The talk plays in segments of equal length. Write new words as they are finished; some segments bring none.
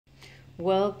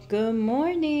Well, good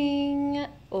morning,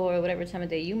 or whatever time of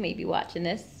day you may be watching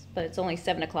this, but it's only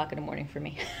 7 o'clock in the morning for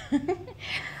me.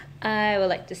 I would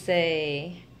like to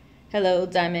say hello,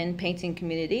 diamond painting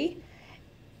community.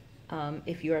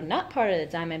 If you are not part of the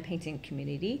diamond painting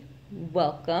community,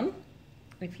 welcome.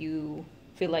 If you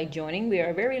feel like joining, we are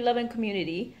a very loving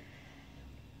community.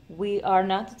 We are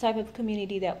not the type of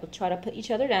community that will try to put each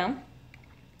other down.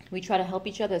 We try to help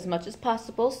each other as much as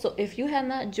possible. So if you have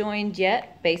not joined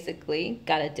yet, basically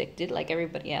got addicted like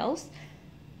everybody else,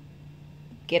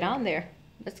 get on there.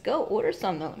 Let's go. Order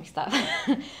some. No, let me stop.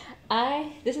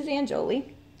 This is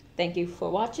Anjoli. Thank you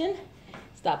for watching,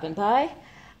 stopping by.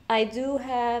 I do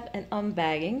have an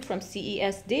unbagging from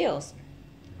CES Deals.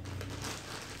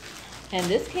 And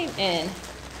this came in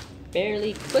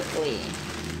fairly quickly.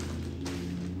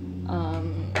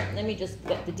 Let me just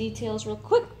get the details real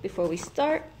quick before we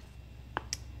start.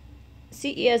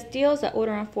 CES Deals, I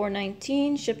ordered on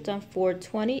 4/19, shipped on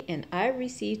 4/20, and I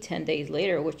received 10 days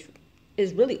later, which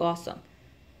is really awesome.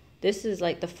 This is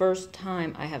like the first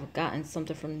time I have gotten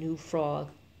something from New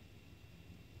Frog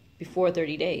before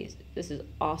 30 days. This is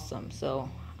awesome,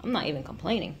 so I'm not even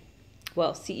complaining.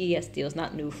 Well, CES Deals,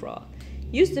 not New Frog.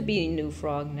 Used to be New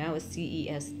Frog, now it's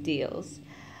CES Deals.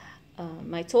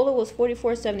 My total was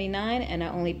 $44.79, and I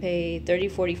only paid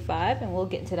 $30.45, and we'll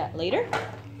get into that later.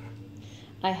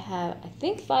 I have, I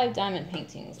think, 5 diamond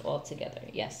paintings altogether,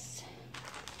 yes.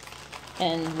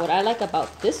 And what I like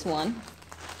about this one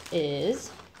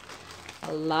is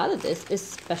a lot of this is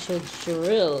special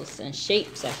drills and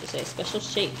shapes, I should say. Special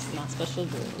shapes, not special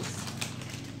drills.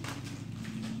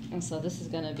 And so this is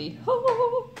going to be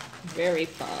very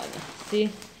fun. See?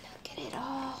 Look at it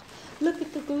all. Look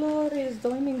at the glorious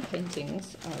diamond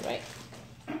paintings. All right.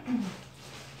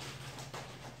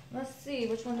 Let's see,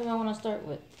 which one do I want to start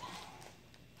with?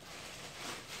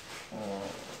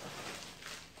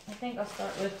 I think I'll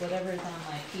start with whatever's on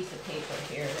my piece of paper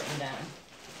here written down.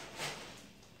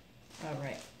 All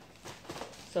right.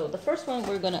 So the first one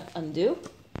we're going to undo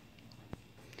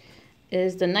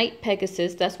is the Night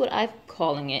Pegasus. That's what I'm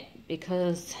calling it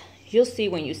because you'll see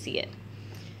when you see it.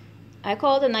 I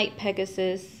call it the Night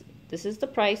Pegasus. This is the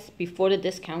price before the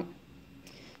discount.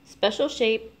 Special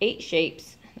shape, 8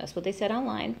 shapes. That's what they said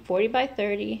online. 40 by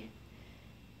 30.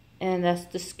 And that's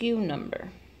the SKU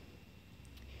number.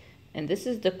 And this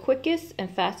is the quickest and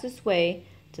fastest way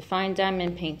to find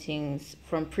diamond paintings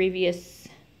from previous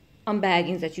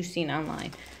unbaggings that you've seen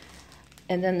online.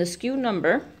 And then the SKU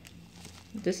number,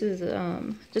 this is,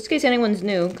 just in case anyone's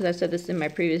new, because I said this in my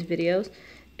previous videos,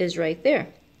 is right there,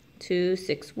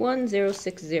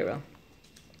 261060.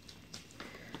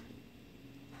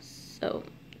 So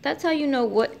that's how you know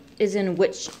what is in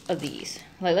which of these.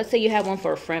 Like, let's say you have one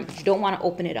for a friend, but you don't want to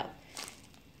open it up.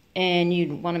 And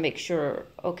you want to make sure,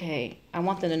 okay, I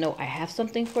want them to know I have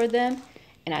something for them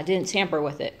and I didn't tamper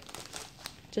with it.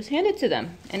 Just hand it to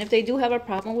them. And if they do have a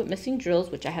problem with missing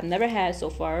drills, which I have never had so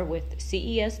far with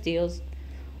CES Deals,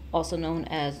 also known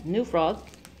as New Frog,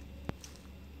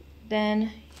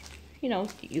 then, you know,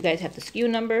 you guys have the SKU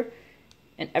number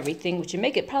and everything, which would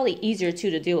make it probably easier too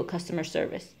to deal with customer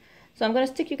service. So I'm going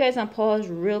to stick you guys on pause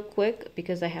real quick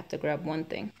because I have to grab one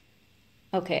thing.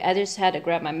 Okay, I just had to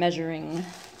grab my measuring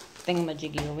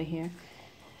thingamajiggy over here.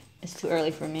 It's too early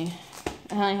for me.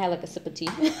 I only had like a sip of tea.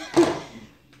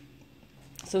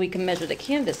 So we can measure the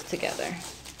canvas together.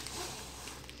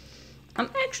 I'm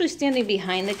actually standing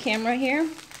behind the camera here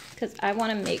because I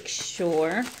want to make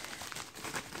sure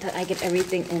that I get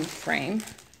everything in frame.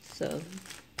 So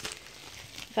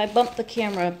if I bump the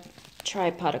camera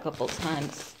tripod a couple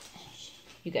times,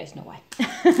 you guys know why.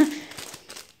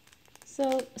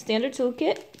 So standard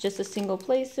toolkit, just a single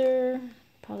placer,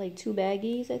 probably 2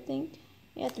 baggies, I think.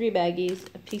 Yeah, 3 baggies,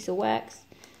 a piece of wax,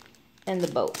 and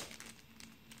the boat.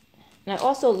 And I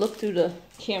also look through the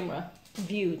camera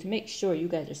view to make sure you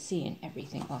guys are seeing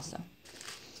everything also.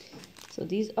 So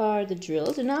these are the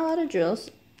drills. There are not a lot of drills.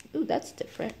 Ooh, that's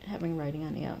different, having writing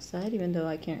on the outside, even though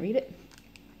I can't read it.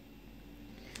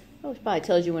 Oh, it probably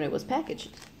tells you when it was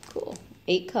packaged. Cool.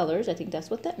 8 colors, I think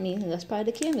that's what that means, and that's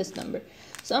probably the canvas number.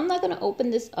 So I'm not going to open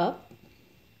this up.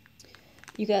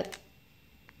 You got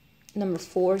number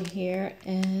 4 here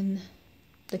and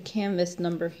the canvas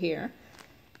number here.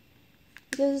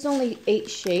 Because there's only 8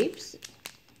 shapes.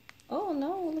 Oh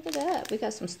no, look at that. We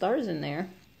got some stars in there.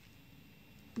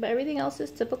 But everything else is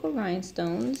typical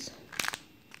rhinestones.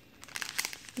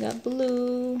 We got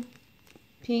blue,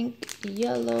 pink,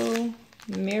 yellow,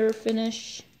 mirror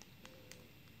finish,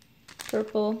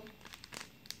 purple,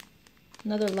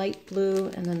 another light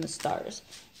blue, and then the stars.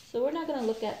 So we're not going to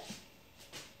look at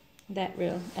that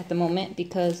real at the moment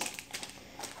because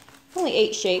only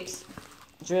 8 shapes.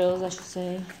 drills, I should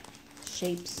say.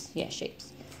 Shapes. Yeah,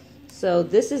 shapes. So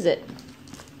this is it.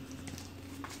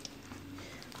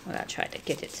 I'm gonna try to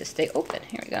get it to stay open.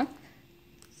 Here we go.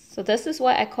 So this is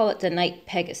why I call it the Night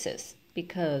Pegasus,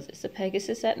 because it's a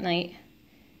Pegasus at night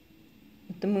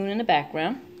with the moon in the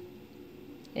background.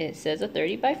 It says a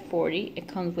 30 by 40. It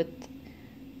comes with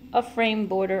a frame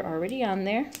border already on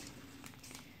there.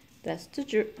 That's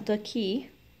the key.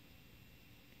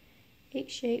 8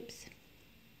 shapes.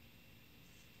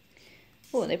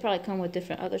 Oh, they probably come with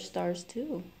different other stars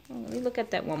too. Oh, let me look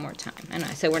at that one more time. I know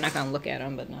I said we're not gonna look at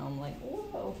them, but now I'm like,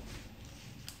 whoa.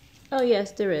 Oh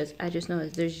yes, there is. I just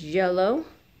noticed there's yellow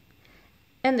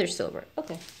and there's silver.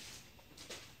 Okay.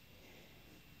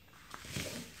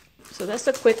 So that's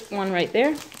a quick one right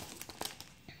there.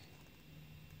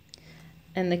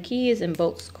 And the key is in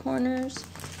both corners.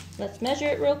 Let's measure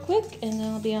it real quick and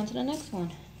then I'll be on to the next one.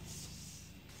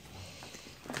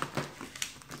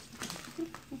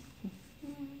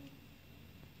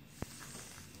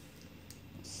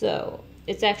 So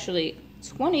it's actually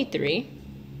 23.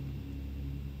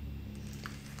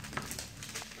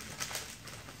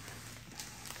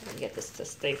 Let me get this to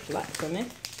stay flat for me.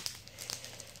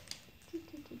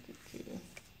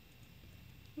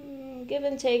 Give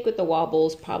and take with the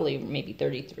wobbles, probably maybe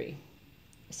 33.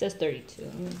 It says 32.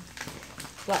 Let me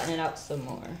flatten it out some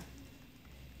more.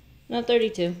 No,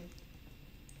 32.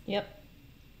 Yep.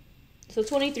 So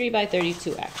 23 by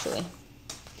 32 actually.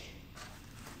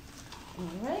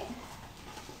 All right.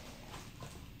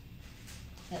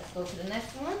 Let's go to the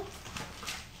next one.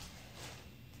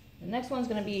 The next one's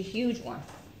going to be a huge one.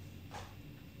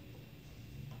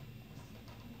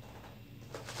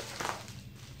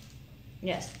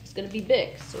 Yes, it's going to be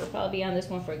big, so we'll probably be on this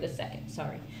one for a good second.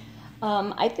 Sorry.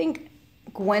 I think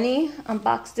Gwenny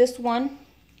unboxed this one,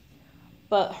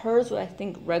 but hers were, I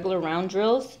think, regular round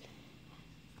drills.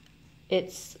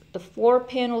 It's the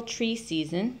 4-panel tree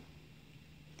season.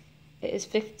 It is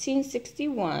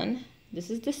 1561. This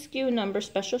is the SKU number,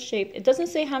 special shape. It doesn't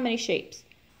say how many shapes,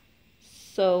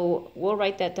 so we'll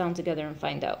write that down together and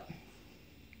find out.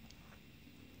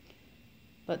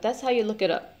 But that's how you look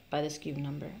it up, by the SKU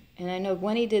number. And I know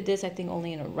Gwenny did this, I think,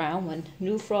 only in a round when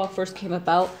New Frog first came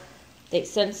about. They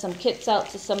sent some kits out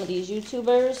to some of these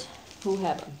YouTubers who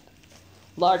have a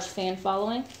large fan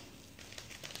following.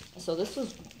 So this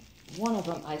was one of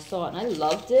them I saw, and I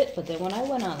loved it. But then when I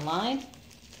went online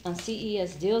on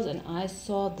CES Deals and I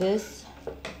saw this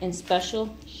in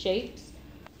special shapes,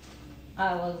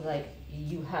 I was like,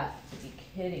 you have to be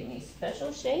kidding me.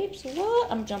 Special shapes?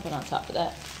 What? I'm jumping on top of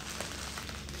that.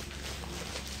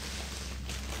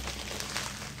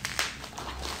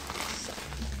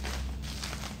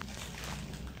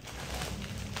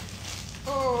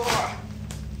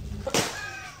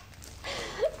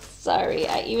 Sorry,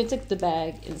 I even took the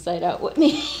bag inside out with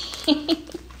me.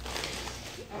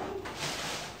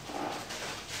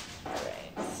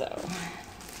 Alright, so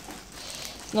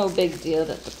it's no big deal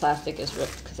that the plastic is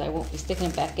ripped because I won't be sticking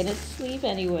it back in its sleeve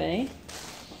anyway.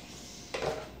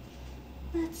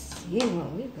 Let's see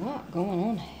what we got going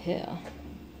on here.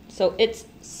 So it's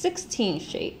 16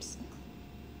 shapes.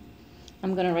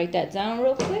 I'm going to write that down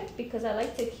real quick because I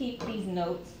like to keep these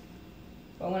notes.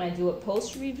 But when I do a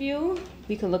post review,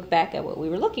 we can look back at what we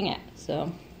were looking at.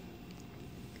 So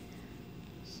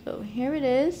here it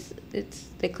is.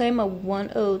 They claim a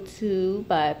 102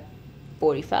 by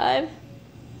 45.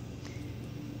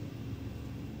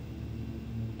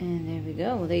 And there we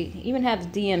go. They even have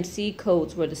DMC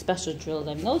codes for the special drills.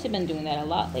 I've noticed they've been doing that a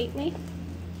lot lately.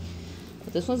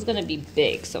 But this one's going to be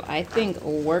big, so I think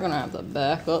we're going to have to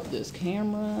back up this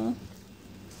camera.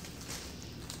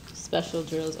 Special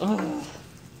drills. Oh.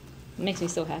 It makes me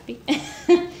so happy.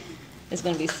 It's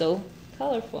going to be so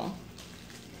colorful.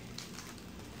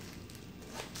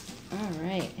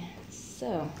 Alright,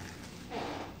 so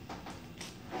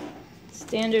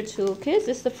standard toolkits.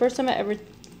 This is the first time I ever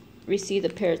received a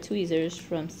pair of tweezers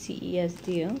from CES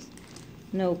Deals.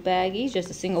 No baggies, just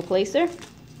a single placer.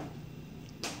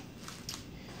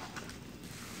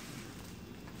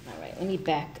 Alright, let me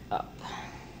back up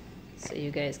so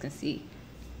you guys can see.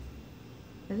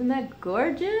 Isn't that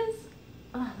gorgeous?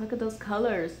 Oh, look at those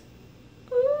colors.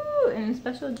 Ooh, and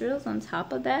special drills on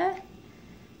top of that.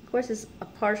 Of course, it's a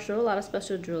partial. A lot of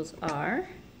special drills are.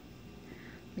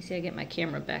 Let me see, I get my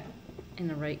camera back in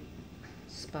the right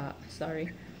spot.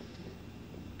 Sorry.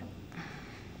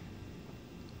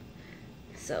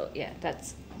 So, yeah,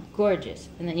 that's gorgeous.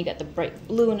 And then you got the bright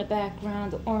blue in the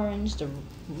background, the orange, the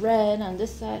red on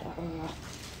this side.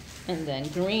 And then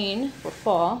green for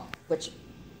fall, which,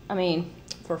 I mean,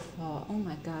 for fall. Oh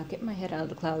my God, get my head out of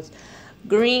the clouds.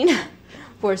 green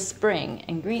for spring,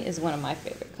 and green is one of my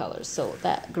favorite colors. So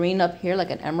that green up here,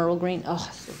 like an emerald green, oh,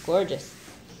 so gorgeous.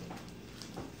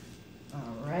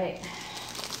 All right,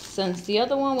 since the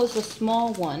other one was a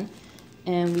small one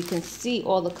and we can see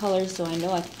all the colors, so I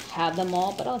know I have them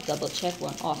all, but I'll double check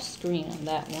one off screen on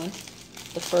that one,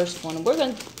 the first one. We're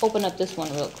going to open up this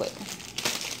one real quick.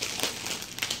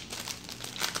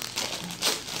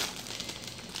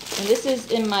 And this is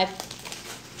in my,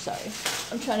 sorry,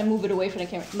 I'm trying to move it away from the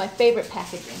camera, my favorite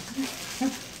packaging,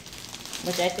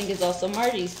 which I think is also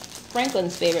Margie's,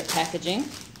 Franklin's favorite packaging.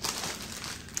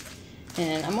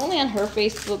 And I'm only on her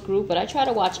Facebook group, but I try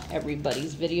to watch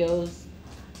everybody's videos.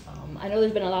 I know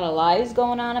there's been a lot of lives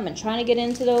going on. I've been trying to get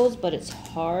into those, but it's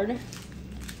hard.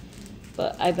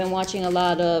 But I've been watching a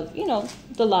lot of, you know,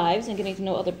 the lives and getting to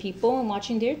know other people and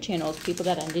watching their channels, people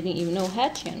that I didn't even know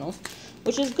had channels,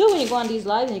 which is good when you go on these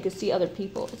lives and you can see other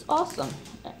people. It's awesome.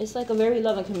 It's like a very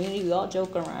loving community. We all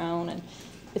joke around, and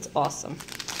it's awesome.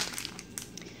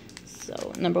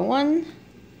 So, number one,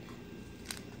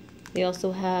 they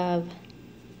also have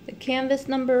the canvas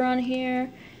number on here.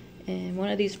 And one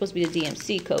of these is supposed to be the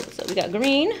DMC code. So we got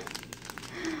green.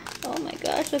 Oh my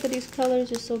gosh, look at these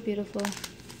colors. They're so beautiful.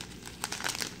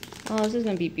 Oh, this is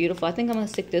going to be beautiful. I think I'm going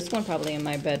to stick this one probably in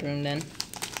my bedroom then.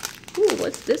 Ooh,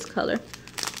 what's this color?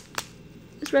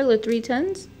 It's regular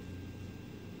 310s.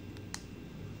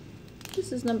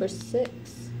 This is number 6.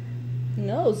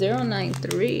 No,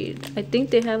 093. I think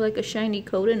they have like a shiny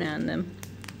coating on them.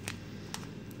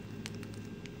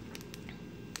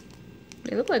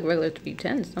 They look like regular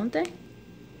 310s, don't they?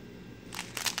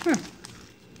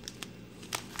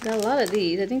 Got a lot of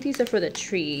these. I think these are for the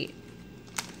tree,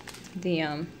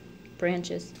 the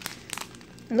branches.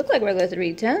 They look like regular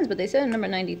 310s, but they said number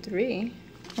 93.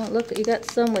 Oh, look, you got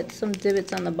some with some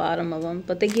divots on the bottom of them,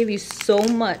 but they give you so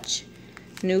much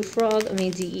New Frog. I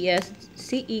mean, CES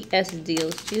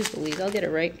Deals. Jeez Louise, I'll get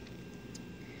it right.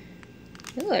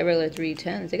 They look like regular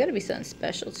 310s. They got to be something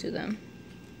special to them.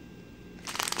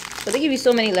 But they give you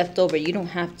so many left over, you don't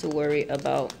have to worry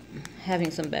about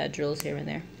having some bad drills here and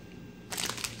there.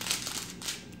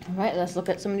 All right, let's look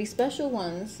at some of these special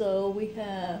ones. So we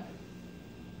have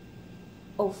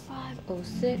 05,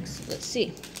 06, let's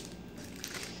see.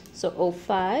 So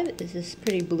 05 is this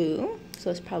pretty blue,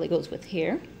 so this probably goes with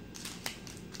here.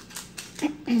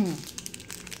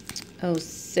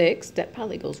 06, that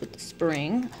probably goes with the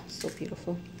spring. So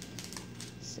beautiful.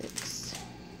 6.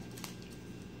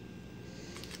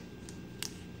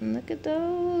 Look at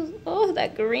those. Oh,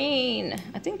 that green.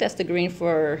 I think that's the green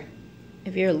for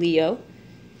if you're a Leo.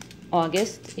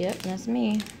 August. Yep, that's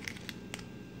me.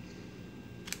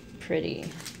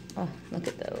 Pretty. Oh, look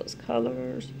at those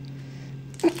colors.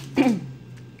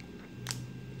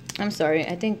 I'm sorry.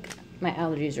 I think my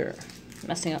allergies are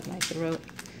messing up my throat.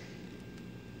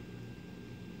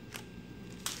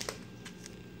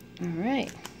 All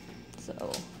right.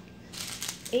 So,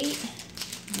 8.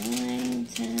 9,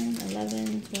 10,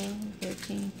 11, 12,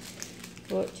 13,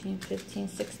 14, 15,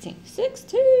 16.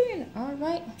 16! All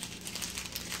right.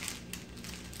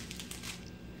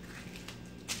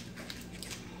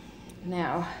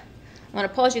 Now, I'm going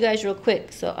to pause you guys real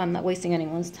quick so I'm not wasting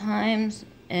anyone's time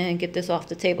and get this off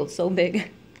the table. It's so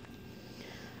big.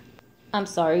 I'm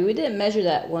sorry, we didn't measure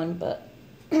that one, but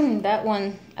that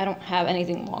one, I don't have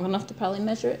anything long enough to probably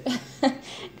measure it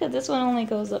because this one only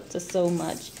goes up to so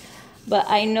much. But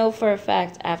I know for a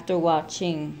fact after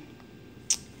watching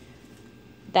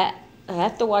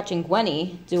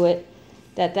Gwenny do it,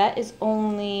 that is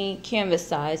only canvas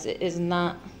size. It is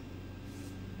not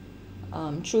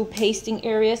true pasting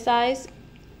area size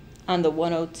on the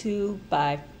 102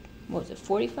 by, what was it,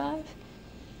 45?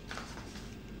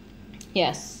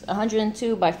 Yes,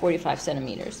 102 by 45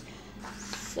 centimeters.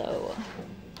 So,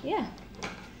 yeah.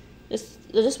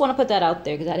 I just want to put that out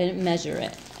there because I didn't measure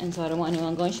it. And so I don't want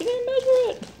anyone going, she didn't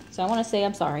measure it. So I want to say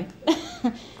I'm sorry.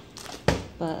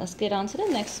 But let's get on to the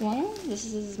next one.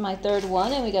 This is my third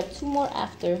one, and we got 2 more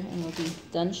after, and we'll be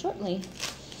done shortly.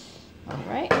 All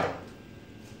right.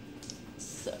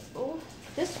 So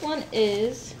this one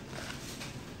is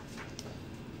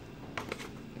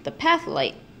the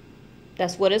Pathlight.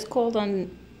 That's what it's called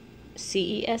on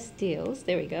CES Deals.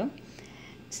 There we go.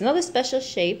 It's another special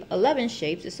shape, 11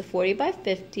 shapes. It's a 40 by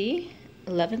 50,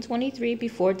 1123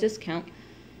 before discount.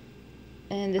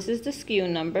 And this is the SKU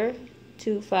number,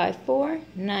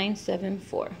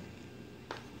 254974.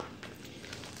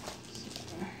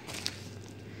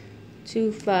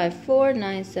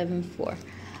 254974.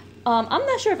 I'm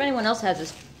not sure if anyone else has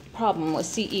this problem with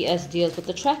CES Deals, but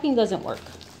the tracking doesn't work.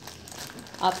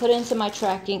 I put it into my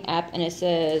tracking app and it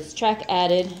says track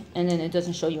added, and then it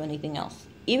doesn't show you anything else.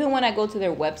 even when I go to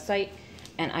their website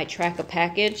and I track a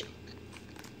package,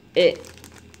 it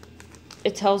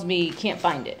tells me you can't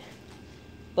find it.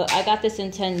 But I got this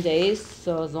in 10 days,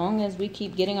 so as long as we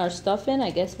keep getting our stuff in,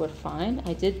 I guess we're fine.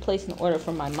 I did place an order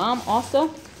for my mom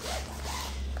also,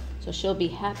 so she'll be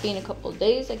happy in a couple of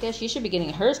days. I guess she should be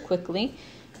getting hers quickly,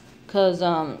 because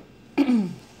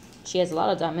she has a lot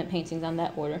of diamond paintings on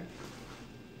that order.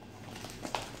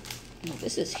 Oh,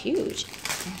 this is huge.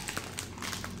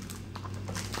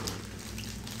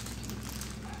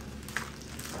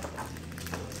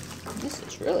 This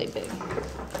is really big.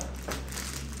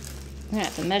 I'm gonna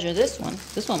have to measure this one.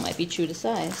 This one might be true to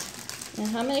size. And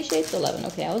how many shades? 11.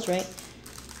 Okay, I was right.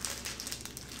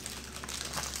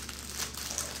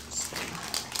 So,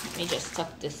 let me just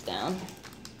tuck this down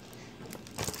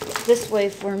this way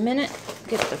for a minute.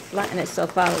 Get it to flatten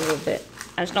itself out a little bit.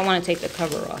 I just don't want to take the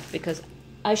cover off because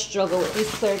I struggle with these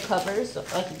clear covers, so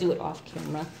I can do it off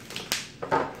camera.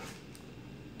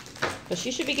 But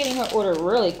she should be getting her order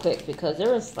really quick because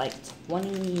there was like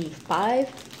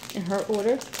 25 in her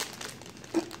order.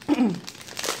 So,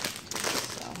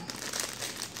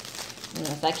 you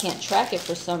know, if I can't track it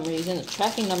for some reason, the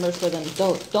tracking numbers for them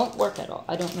don't work at all.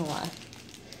 I don't know why.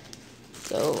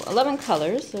 So 11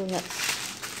 colors. So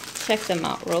let's check them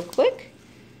out real quick.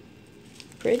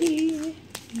 Pretty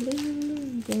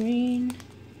blue, green.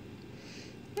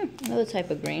 Another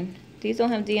type of green. These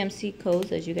don't have DMC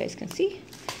codes, as you guys can see.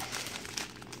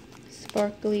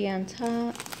 Sparkly on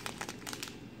top.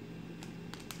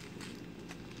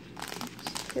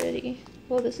 Pretty.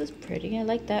 Well, this is pretty. I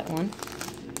like that one.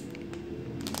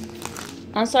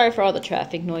 I'm sorry for all the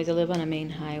traffic noise. I live on a main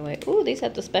highway. Ooh, these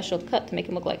have the special cut to make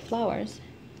them look like flowers.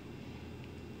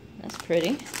 That's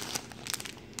pretty.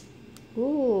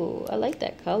 Ooh, I like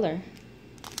that color.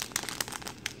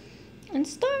 And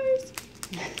stars.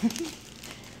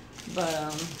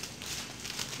 But,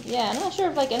 yeah, I'm not sure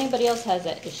if, like, anybody else has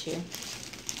that issue.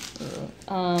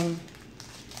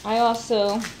 I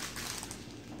also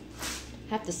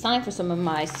have to sign for some of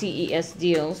my CES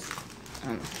deals.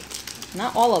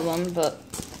 Not all of them, but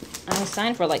I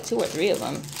signed for like 2 or 3 of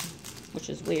them, which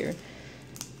is weird.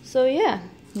 So yeah,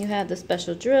 you have the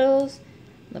special drills,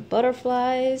 the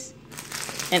butterflies,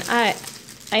 and I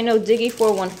know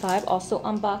Diggy415 also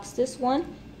unboxed this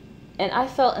one, and I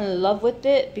fell in love with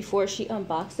it before she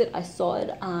unboxed it. I saw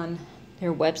it on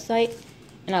their website,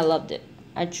 and I loved it.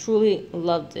 I truly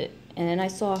loved it. And then I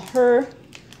saw her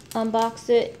unbox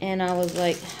it, and I was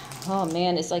like, oh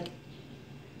man, it's like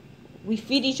we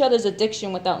feed each other's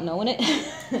addiction without knowing it.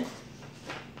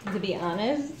 To be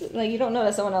honest, like, you don't know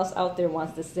that someone else out there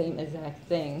wants the same exact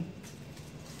thing,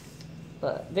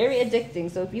 but very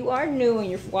addicting. So if you are new and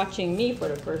you're watching me for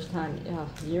the first time,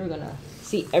 you're gonna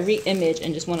see every image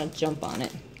and just want to jump on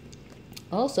it.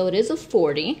 Also, it is a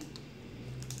 40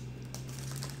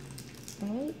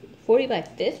 by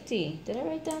 50. Did I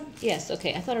write down? Yes,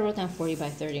 okay. I thought I wrote down 40 by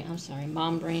 30. I'm sorry,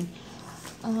 mom brain.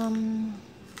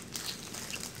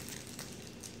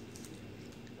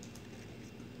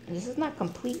 This is not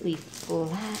completely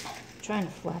flat. I'm trying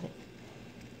to flat it.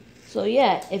 So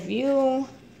yeah, so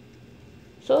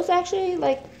it's actually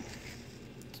like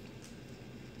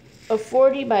a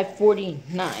 40 by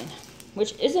 49,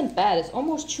 which isn't bad. It's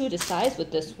almost true to size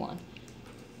with this one.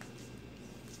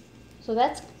 So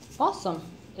that's awesome.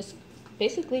 It's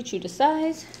basically true to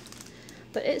size,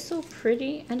 but it's so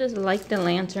pretty. I just like the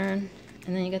lantern,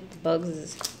 and then you get the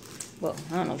bugs. Well,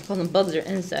 I don't know if you call them bugs or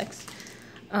insects,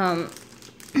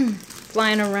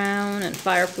 flying around, and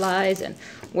fireflies. And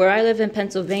where I live in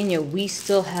Pennsylvania, we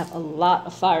still have a lot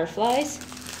of fireflies.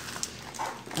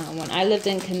 When I lived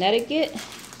in Connecticut,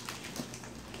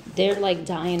 they're like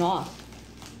dying off.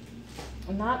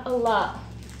 Not a lot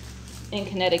in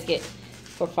Connecticut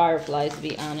for fireflies, to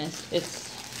be honest. It's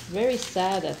very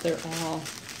sad that they're all,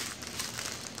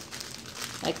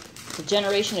 like, the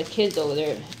generation of kids over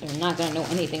there, they're not going to know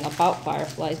anything about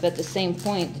fireflies. But at the same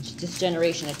point, this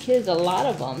generation of kids, a lot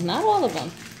of them, not all of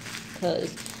them,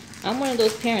 because I'm one of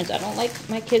those parents. I don't like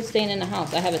my kids staying in the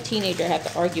house. I have a teenager I have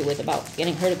to argue with about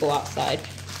getting her to go outside.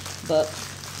 But,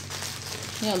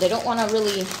 you know, they don't want to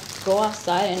really go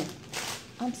outside, and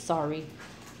I'm sorry.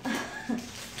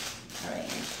 All right,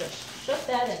 just shut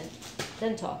that and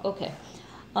then talk. Okay.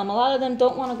 A lot of them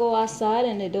don't want to go outside,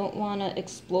 and they don't want to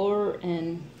explore,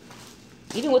 and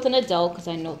even with an adult, because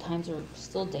I know times are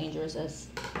still dangerous as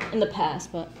in the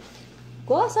past, but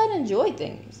go outside and enjoy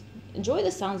things. Enjoy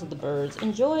the sounds of the birds.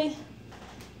 Enjoy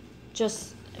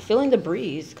just feeling the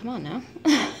breeze. Come on now.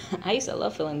 I used to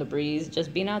love feeling the breeze,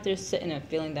 just being out there sitting and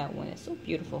feeling that wind. It's so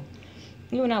beautiful.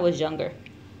 Even when I was younger.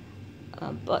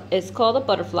 But it's called a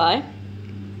butterfly.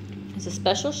 It's a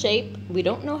special shape. We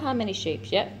don't know how many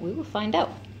shapes yet. We will find out.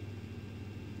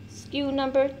 SKU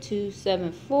number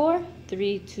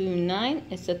 274329.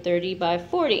 It's a 30 by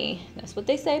 40. That's what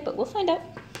they say, but we'll find out.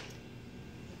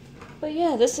 But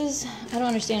yeah, this is, I don't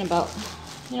understand about,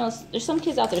 you know, there's some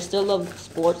kids out there still love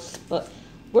sports, but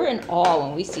we're in awe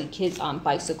when we see kids on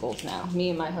bicycles now, me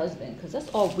and my husband, because that's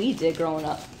all we did growing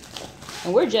up.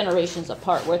 And we're generations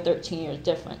apart. We're 13 years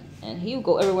different. And he would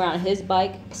go everywhere on his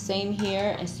bike, same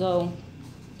here. And so,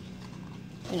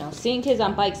 you know, seeing kids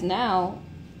on bikes now,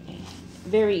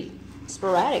 very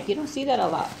sporadic. You don't see that a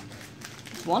lot.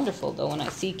 It's wonderful, though, when I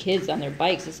see kids on their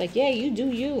bikes. It's like, yeah, you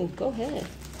do you. Go ahead.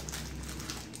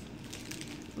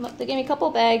 Look, they gave me a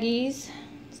couple baggies.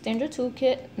 Standard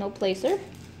toolkit, no placer.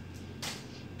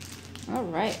 All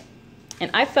right.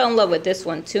 And I fell in love with this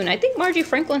one, too. And I think Margie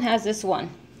Franklin has this one.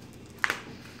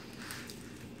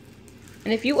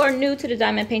 And if you are new to the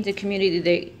diamond painting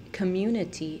community,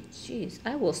 jeez,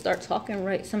 I will start talking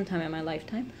right sometime in my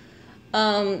lifetime.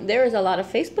 There is a lot of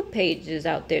Facebook pages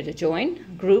out there to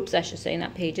join. Groups, I should say,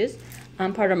 not pages.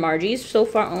 I'm part of Margie's. So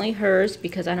far, only hers,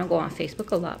 because I don't go on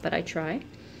Facebook a lot, but I try.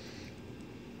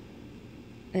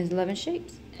 There's 11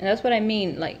 shapes. And that's what I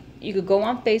mean. Like, you could go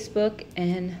on Facebook,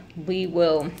 and we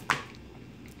will,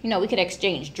 you know, we could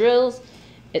exchange drills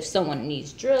if someone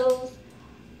needs drills.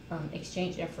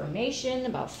 Exchange information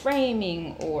about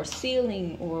framing or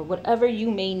sealing or whatever you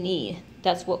may need.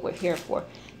 That's what we're here for.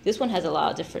 This one has a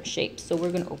lot of different shapes, so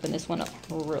we're going to open this one up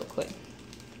real quick.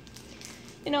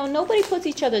 You know, nobody puts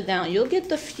each other down. You'll get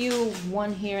the few,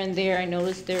 one here and there. I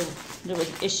noticed there was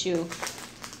an issue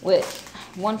with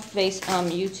one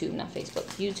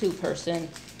YouTube person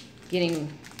getting,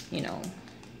 you know,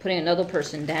 putting another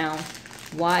person down.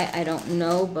 Why, I don't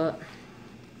know, but,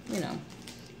 you know.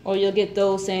 Or you'll get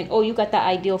those saying, oh, you got that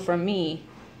ideal from me.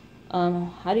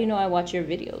 How do you know I watch your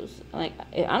videos? Like,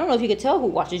 I don't know if you could tell who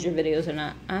watches your videos or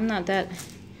not. I'm not that,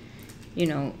 you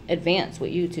know, advanced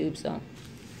with YouTube, so.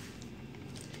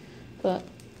 But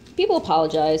people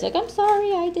apologize. Like, I'm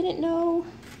sorry, I didn't know.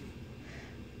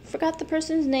 Forgot the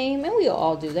person's name. And we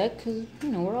all do that because, you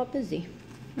know, we're all busy.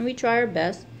 And we try our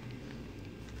best.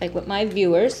 Like with my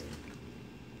viewers,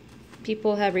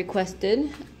 people have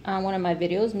requested on one of my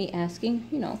videos, me asking,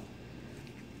 you know,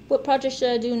 what project should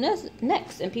I do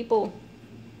next? And people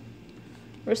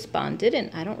responded, and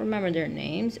I don't remember their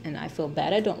names, and I feel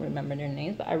bad I don't remember their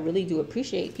names, but I really do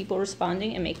appreciate people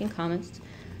responding and making comments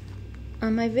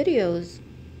on my videos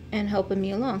and helping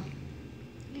me along.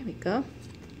 There we go.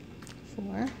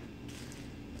 4.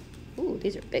 Ooh,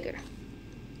 these are bigger.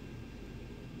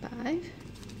 5.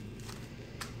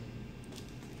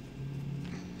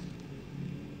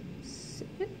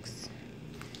 6.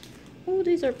 Oh,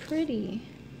 these are pretty.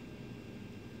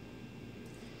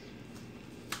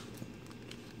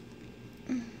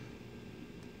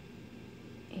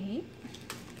 8.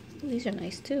 Ooh, these are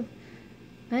nice too.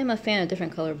 I am a fan of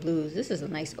different color blues. This is a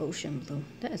nice ocean blue.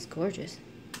 That is gorgeous.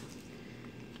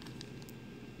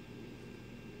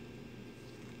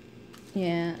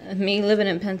 Yeah, me living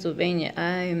in Pennsylvania,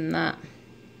 I'm not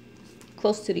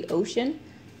close to the ocean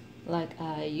like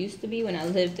I used to be when I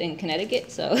lived in Connecticut,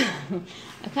 so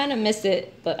I kind of miss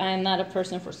it, but I'm not a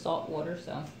person for salt water,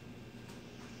 so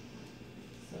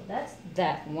that's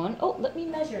that one. Oh, let me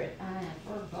measure it. I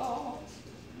forgot.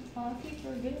 I keep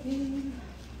forgetting.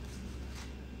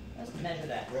 Let's measure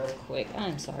that real quick.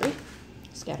 I'm sorry.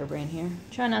 Scatterbrain here.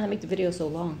 Try not to make the video so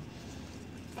long.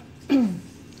 All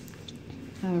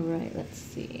right, let's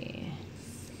see.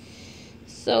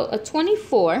 So a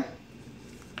 24.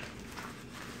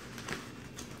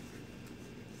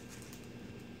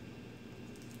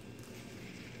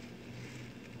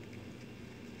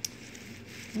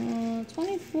 Uh,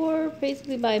 24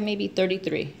 basically by maybe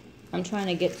 33. I'm trying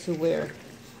to get to where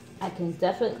I can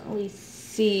definitely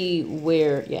see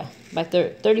where, yeah, by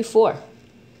 34.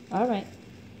 All right,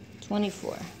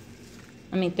 24.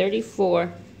 I mean 34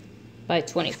 by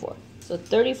 24. So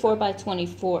 34 by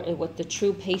 24 is what the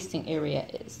true pasting area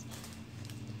is.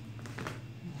 All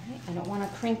right, I don't want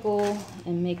to crinkle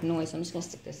and make noise, so I'm just going to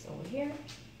stick this over here.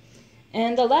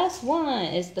 And the last one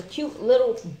is the cute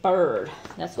little bird.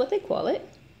 That's what they call it.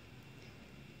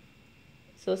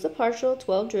 So it's a partial,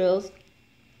 12 drills,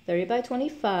 30 by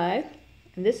 25.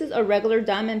 And this is a regular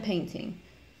diamond painting.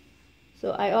 So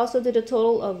I also did a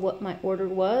total of what my order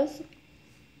was.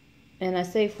 And I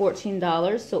saved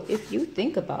 $14. So if you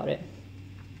think about it,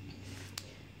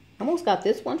 I almost got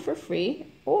this one for free.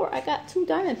 Or I got 2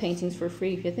 diamond paintings for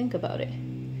free if you think about it.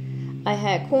 I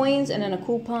had coins and then a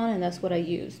coupon, and that's what I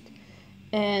used.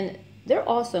 And they're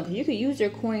awesome. You could use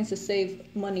your coins to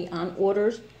save money on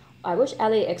orders. I wish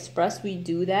AliExpress we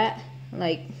do that.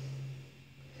 Like,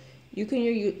 you can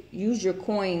use your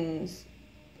coins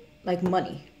like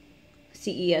money.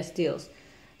 CES deals.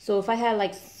 So if I had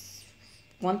like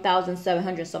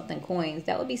 1,700 something coins,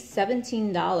 that would be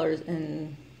 $17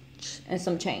 and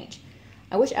some change.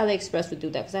 I wish AliExpress would do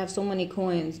that because I have so many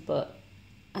coins, but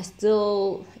I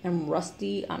still am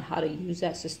rusty on how to use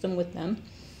that system with them.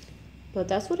 But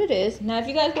that's what it is. Now, if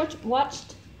you guys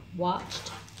watched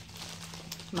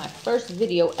my first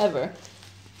video ever,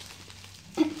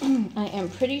 I am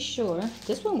pretty sure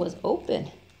this one was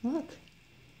open. Look,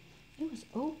 it was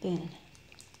open.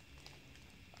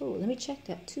 Oh, let me check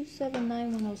that.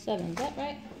 279107. Is that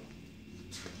right?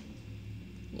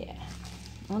 Yeah.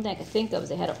 The only thing I could think of is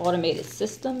they had an automated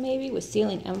system maybe with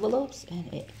sealing envelopes,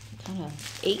 and it kind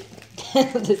of ate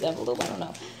this envelope. I don't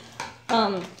know.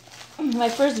 My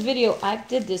first video, I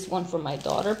did this one for my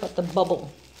daughter, but the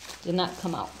bubble did not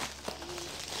come out.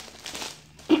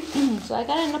 So I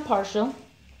got it in a partial.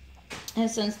 And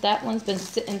since that one's been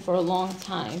sitting for a long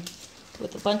time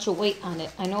with a bunch of weight on it,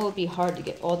 I know it would be hard to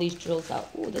get all these drills out.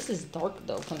 Ooh, this is dark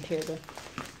though compared to...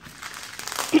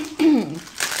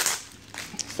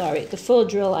 Sorry, the full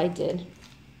drill I did.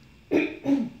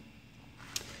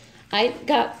 I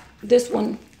got this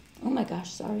one. Oh my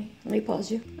gosh, sorry. Let me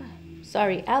pause you.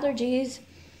 Sorry, allergies.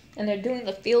 And they're doing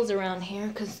the fields around here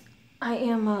because I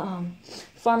am a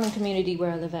farming community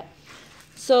where I live at.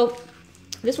 So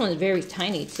this one is very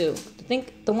tiny too. I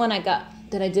think the one I got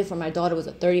that I did for my daughter was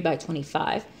a 30 by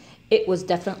 25. It was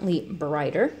definitely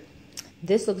brighter.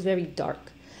 This looks very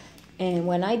dark. And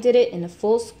when I did it in a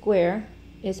full square,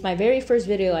 it's my very first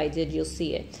video I did, you'll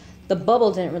see it. The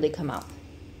bubble didn't really come out.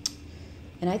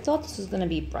 And I thought this was gonna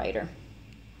be brighter.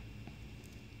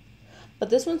 But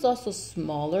this one's also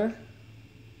smaller.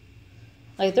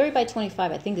 Like 30 by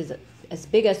 25, I think is as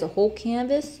big as the whole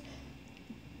canvas.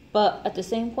 But at the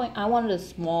same point, I wanted a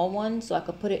small one so I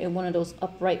could put it in one of those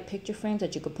upright picture frames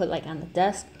that you could put like on the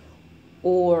desk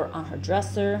or on her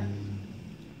dresser.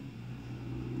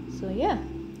 So yeah,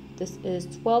 this is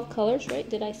 12 colors, right?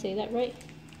 Did I say that right?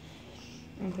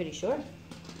 I'm pretty sure.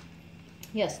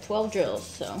 Yes, 12 drills.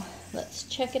 So let's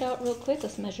check it out real quick.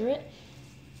 Let's measure it.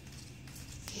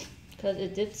 Because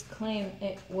it did claim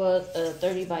it was a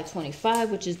 30 by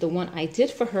 25, which is the one I did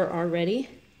for her already.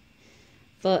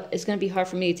 But it's going to be hard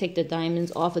for me to take the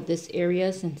diamonds off of this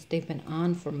area since they've been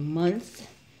on for months.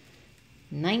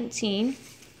 19.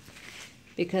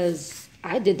 Because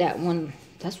I did that one.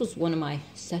 That was one of my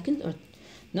second or...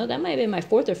 No, that might have been my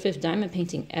 4th or 5th diamond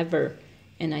painting ever.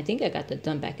 And I think I got that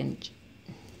done back in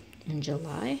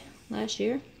July last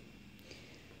year.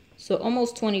 So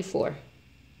almost 24.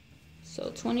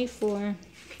 So 24.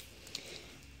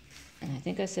 And I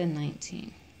think I said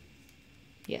 19.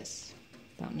 Yes,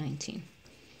 about 19.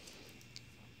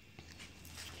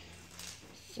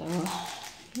 So,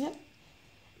 yep.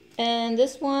 And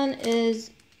this one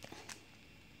is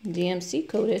DMC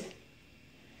coated,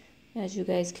 as you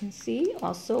guys can see,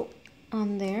 also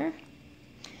on there.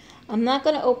 I'm not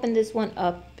going to open this one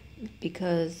up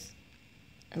because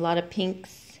a lot of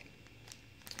pinks,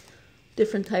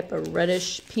 different type of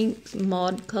reddish pinks,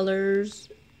 mauve colors,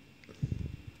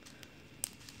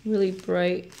 really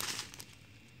bright,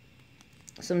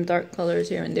 some dark colors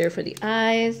here and there for the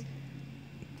eyes.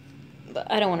 But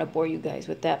I don't want to bore you guys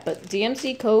with that. But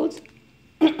DMC codes,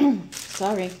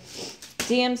 sorry,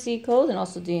 DMC codes and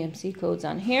also DMC codes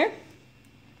on here.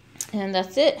 And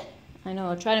that's it. I know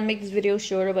I try to make this video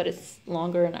shorter, but it's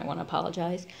longer and I want to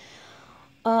apologize.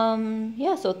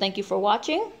 Yeah, so thank you for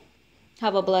watching.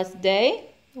 Have a blessed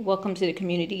day. Welcome to the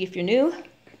community if you're new.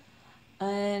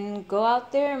 And go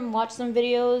out there and watch some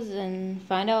videos and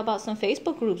find out about some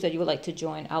Facebook groups that you would like to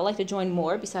join. I would like to join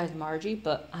more besides Margie,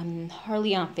 but I'm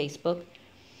hardly on Facebook.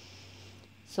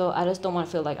 So I just don't want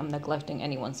to feel like I'm neglecting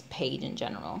anyone's page in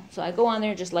general. So I go on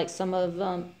there just like some of,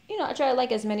 you know, I try to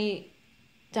like as many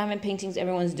diamond paintings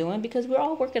everyone's doing because we're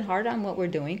all working hard on what we're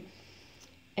doing.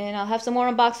 And I'll have some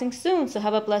more unboxings soon. So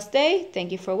have a blessed day.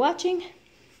 Thank you for watching.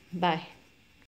 Bye.